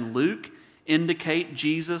Matthew and Luke indicate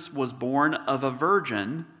Jesus was born of a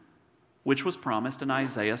virgin which was promised in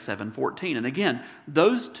Isaiah 7:14. And again,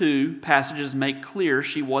 those two passages make clear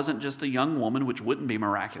she wasn't just a young woman, which wouldn't be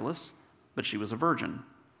miraculous, but she was a virgin.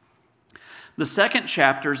 The second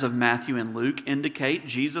chapters of Matthew and Luke indicate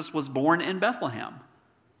Jesus was born in Bethlehem,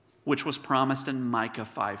 which was promised in Micah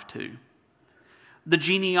 5:2. The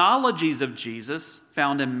genealogies of Jesus,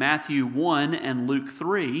 found in Matthew 1 and Luke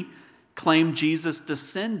 3, claim Jesus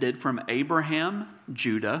descended from Abraham,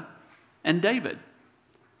 Judah, and David.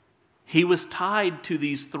 He was tied to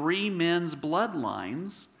these three men's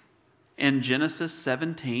bloodlines in Genesis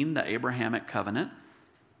 17, the Abrahamic covenant,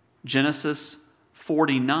 Genesis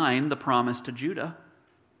 49, the promise to Judah,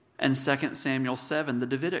 and 2 Samuel 7, the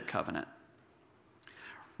Davidic covenant.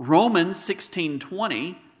 Romans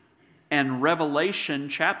 16:20 and Revelation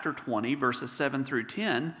chapter 20, verses 7 through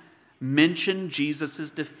 10, mention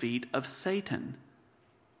Jesus' defeat of Satan,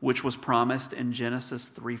 which was promised in Genesis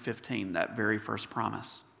 3:15, that very first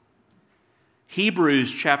promise.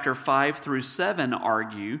 Hebrews chapter 5 through 7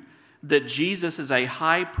 argue that Jesus is a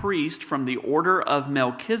high priest from the order of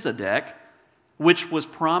Melchizedek, which was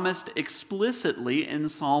promised explicitly in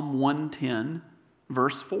Psalm 110,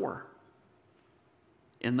 verse 4.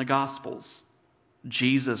 In the Gospels,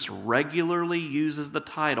 Jesus regularly uses the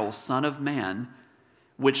title Son of Man,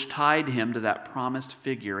 which tied him to that promised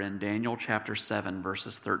figure in Daniel chapter 7,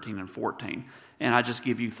 verses 13 and 14. And I just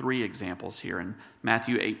give you three examples here in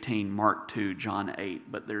Matthew 18, Mark 2, John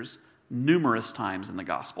 8. But there's numerous times in the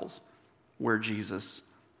Gospels where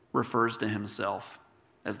Jesus refers to himself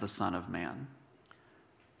as the Son of Man.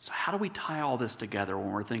 So how do we tie all this together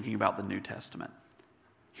when we're thinking about the New Testament?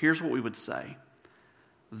 Here's what we would say.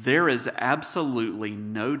 There is absolutely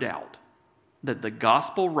no doubt that the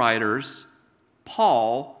gospel writers,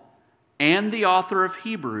 Paul, and the author of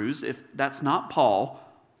Hebrews, if that's not Paul,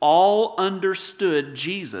 all understood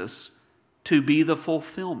Jesus to be the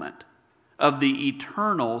fulfillment of the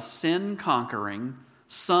eternal sin-conquering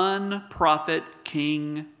son, prophet,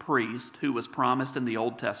 king, priest who was promised in the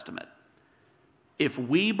Old Testament. If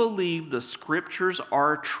we believe the Scriptures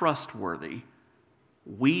are trustworthy,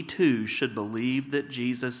 we too should believe that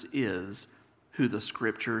Jesus is who the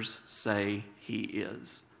Scriptures say he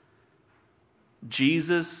is.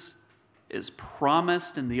 Jesus is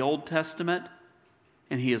promised in the Old Testament,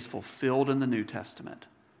 and he is fulfilled in the New Testament.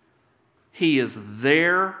 He is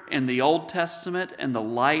there in the Old Testament, and the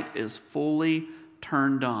light is fully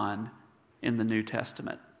turned on in the New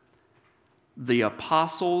Testament. The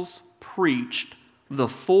apostles preached the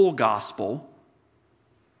full gospel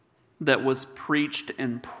that was preached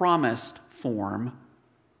in promised form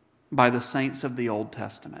by the saints of the Old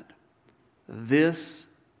Testament.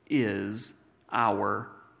 This is our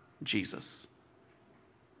Jesus.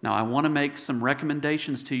 Now, I want to make some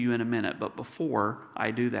recommendations to you in a minute, but before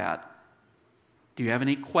I do that, do you have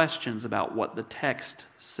any questions about what the text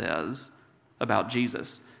says about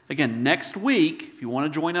Jesus? Again, next week, if you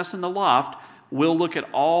want to join us in the loft, we'll look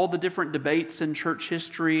at all the different debates in church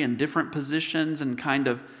history and different positions and kind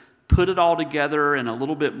of put it all together in a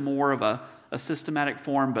little bit more of a systematic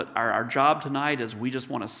form. But our job tonight is we just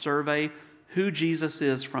want to survey who Jesus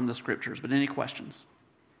is from the Scriptures. But any questions?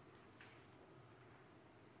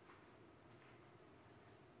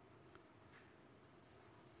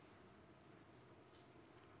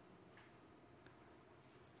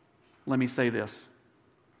 Let me say this.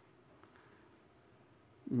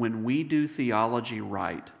 When we do theology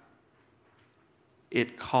right,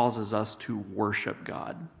 it causes us to worship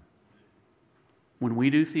God. When we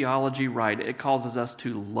do theology right, it causes us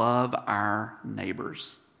to love our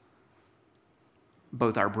neighbors,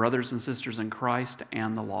 both our brothers and sisters in Christ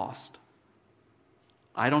and the lost.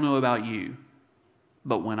 I don't know about you,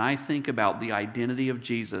 but when I think about the identity of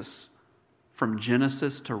Jesus from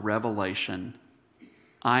Genesis to Revelation,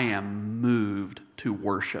 I am moved to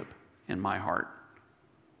worship in my heart.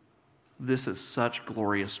 This is such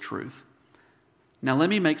glorious truth. Now let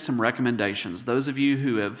me make some recommendations. Those of you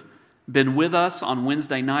who have been with us on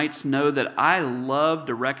Wednesday nights know that I love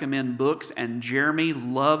to recommend books, and Jeremy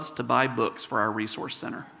loves to buy books for our resource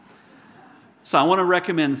center. So I want to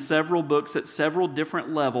recommend several books at several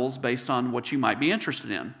different levels based on what you might be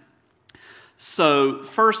interested in. So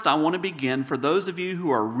first, I want to begin for those of you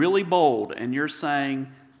who are really bold and you're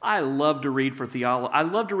saying, I love to read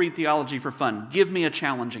theology for fun. Give me a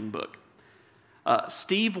challenging book.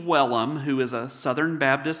 Steve Wellum, who is a Southern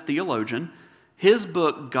Baptist theologian, his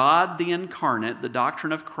book, God the Incarnate, The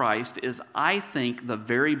Doctrine of Christ, is, I think, the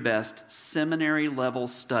very best seminary-level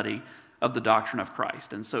study of the doctrine of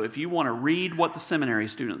Christ. And so if you want to read what the seminary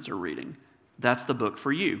students are reading, that's the book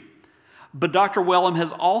for you. But Dr. Wellum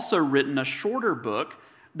has also written a shorter book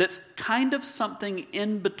that's kind of something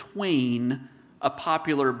in between a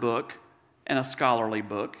popular book and a scholarly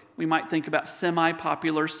book. We might think about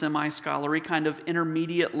semi-popular, semi-scholarly, kind of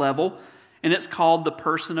intermediate level, and it's called The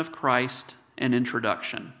Person of Christ, an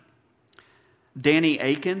Introduction. Danny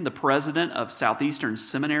Akin, the president of Southeastern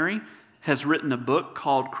Seminary, has written a book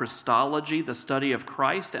called Christology, the Study of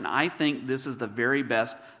Christ, and I think this is the very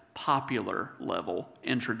best popular level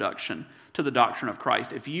introduction to the doctrine of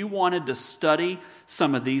Christ. If you wanted to study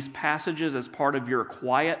some of these passages as part of your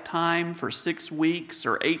quiet time for 6 weeks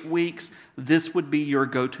or 8 weeks, this would be your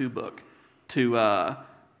go-to book to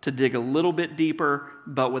dig a little bit deeper,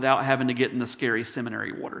 but without having to get in the scary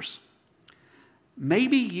seminary waters.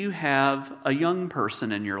 Maybe you have a young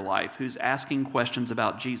person in your life who's asking questions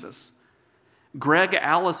about Jesus. Greg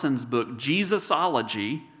Allison's book,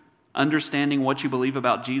 Jesusology, Understanding What You Believe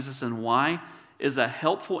About Jesus and Why, is a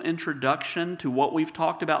helpful introduction to what we've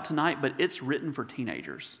talked about tonight, but it's written for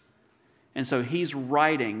teenagers. And so he's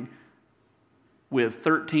writing with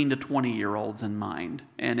 13 to 20-year-olds in mind.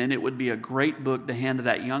 And it would be a great book to hand to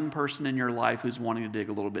that young person in your life who's wanting to dig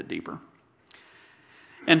a little bit deeper.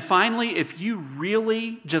 And finally, if you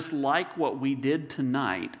really just like what we did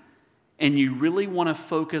tonight, and you really want to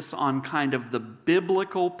focus on kind of the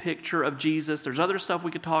biblical picture of Jesus, there's other stuff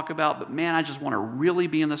we could talk about, but man, I just want to really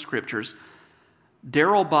be in the scriptures.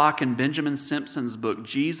 Darrell Bach and Benjamin Simpson's book,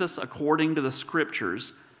 Jesus According to the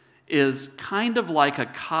Scriptures, is kind of like a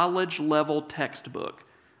college-level textbook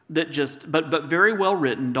that just, but very well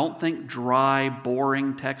written. Don't think dry,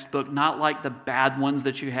 boring textbook, not like the bad ones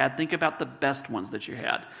that you had. Think about the best ones that you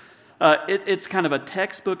had. It's kind of a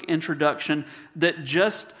textbook introduction that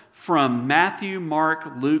just from Matthew, Mark,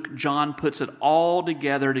 Luke, John puts it all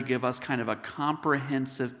together to give us kind of a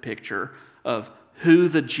comprehensive picture of who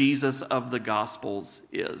the Jesus of the Gospels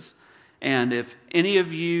is. And if any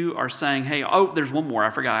of you are saying, hey, there's one more,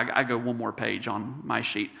 I forgot, I go one more page on my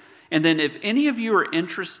sheet. And then if any of you are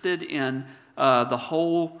interested in the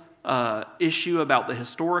whole issue about the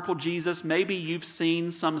historical Jesus, maybe you've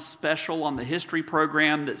seen some special on the history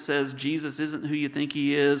program that says Jesus isn't who you think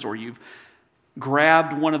he is, or you've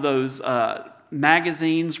grabbed one of those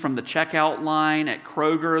magazines from the checkout line at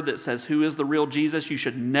Kroger that says, who is the real Jesus? You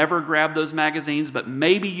should never grab those magazines, but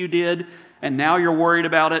maybe you did, and now you're worried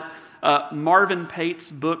about it. Marvin Pate's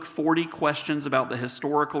book, 40 Questions About the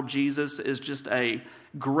Historical Jesus, is just a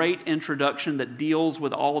great introduction that deals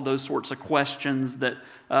with all of those sorts of questions that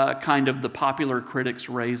kind of the popular critics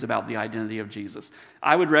raise about the identity of Jesus.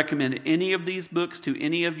 I would recommend any of these books to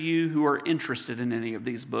any of you who are interested in any of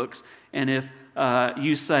these books. And if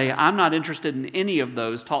you say, I'm not interested in any of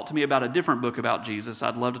those, talk to me about a different book about Jesus,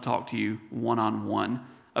 I'd love to talk to you one-on-one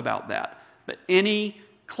about that. But any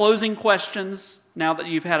closing questions now that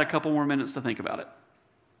you've had a couple more minutes to think about it?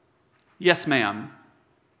 Yes, ma'am.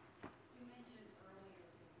 You mentioned earlier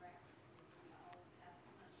the references in the Old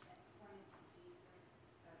Testament that pointed to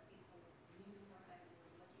Jesus, so people knew what they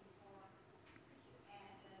were looking for. Could you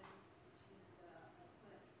add those to the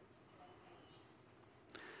page?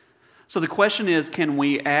 So the question is, can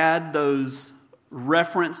we add those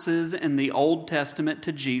references in the Old Testament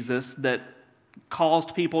to Jesus that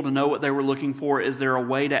caused people to know what they were looking for? Is there a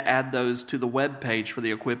way to add those to the web page for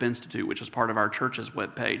the Equip Institute, which is part of our church's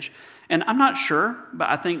web page? And I'm not sure, but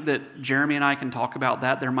I think that Jeremy and I can talk about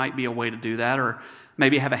that. There might be a way to do that, or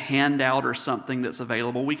maybe have a handout or something that's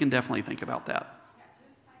available. We can definitely think about that.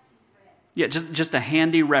 Yeah, just a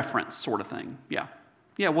handy reference sort of thing. Yeah,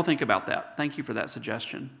 we'll think about that. Thank you for that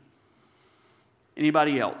suggestion.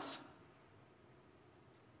 Anybody else?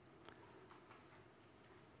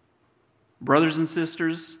 Brothers and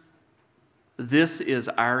sisters, this is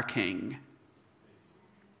our King.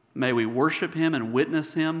 May we worship him and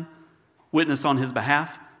witness on his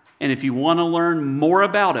behalf. And if you want to learn more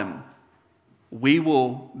about him, we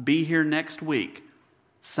will be here next week.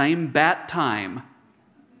 Same bat time,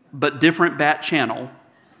 but different bat channel,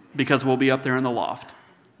 because we'll be up there in the loft.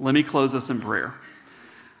 Let me close us in prayer.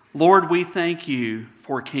 Lord, we thank you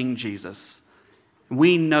for King Jesus.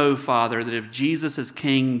 We know, Father, that if Jesus is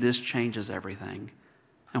King, this changes everything.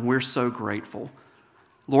 And we're so grateful.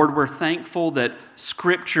 Lord, we're thankful that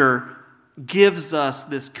Scripture gives us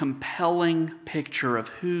this compelling picture of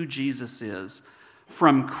who Jesus is,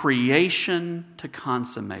 from creation to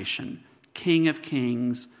consummation, King of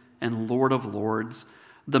kings and Lord of lords,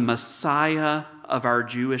 the Messiah of our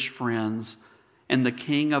Jewish friends, and the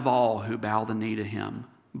King of all who bow the knee to him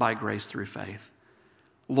by grace through faith.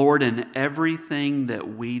 Lord, in everything that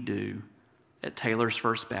we do at Taylor's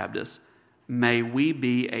First Baptist, may we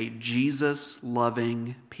be a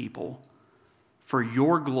Jesus-loving people for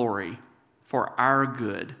your glory, for our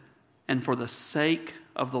good, and for the sake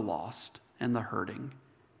of the lost and the hurting.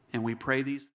 And we pray these